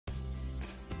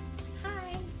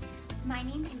My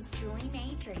name is Julie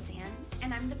Mae Drazan,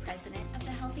 and I'm the president of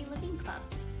the Healthy Living Club.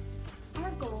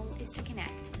 Our goal is to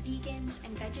connect vegans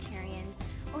and vegetarians,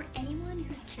 or anyone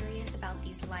who's curious about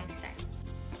these lifestyles.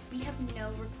 We have no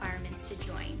requirements to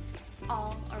join.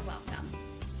 All are welcome.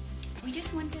 We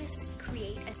just want to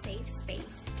create a safe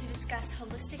space to discuss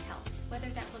holistic health, whether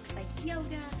that looks like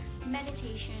yoga,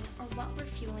 meditation, or what we're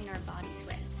fueling our bodies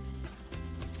with.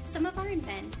 Some of our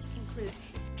events include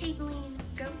tabling,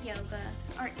 goat yoga,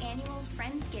 our annual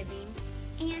Friendsgiving,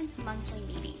 and monthly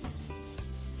meetings.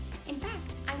 In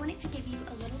fact, I wanted to give you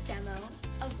a little demo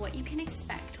of what you can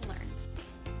expect to learn.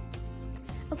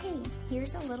 Okay,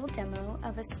 here's a little demo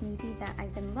of a smoothie that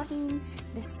I've been loving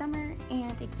this summer,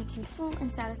 and it keeps you full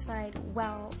and satisfied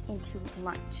well into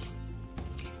lunch.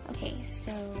 Okay,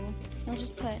 so you'll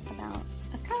just put about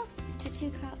a cup to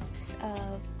 2 cups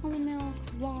of almond milk,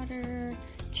 water,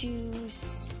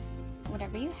 juice,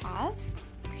 whatever you have,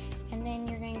 and then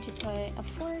you're going to put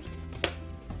 1/4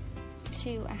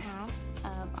 to 1/2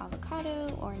 of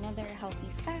avocado or another healthy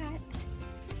fat,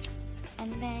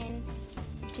 and then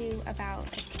do about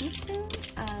a teaspoon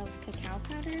of cacao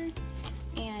powder.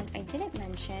 And I didn't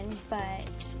mention,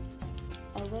 but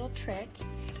a little trick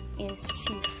is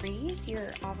to freeze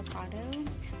your avocado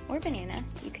or banana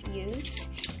you could use,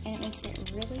 and it makes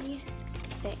it really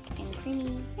thick and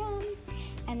creamy. Yum!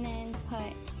 And then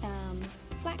put some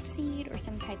flaxseed or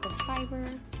some type of fiber,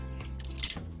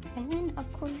 and then of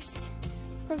course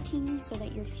protein, so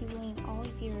that you're fueling all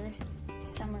of your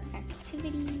summer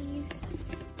activities,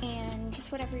 and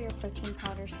just whatever your protein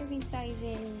powder serving size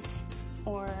is,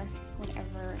 or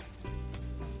whatever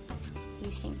you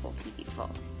think will keep you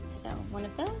full. So one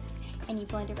of those, and you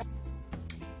blend it right.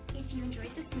 If you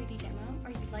enjoyed the smoothie demo,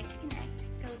 or you'd like to connect,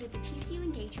 go to the TCU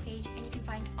Engage page and you can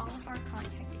find all of our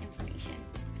contact information.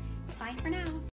 Bye for now.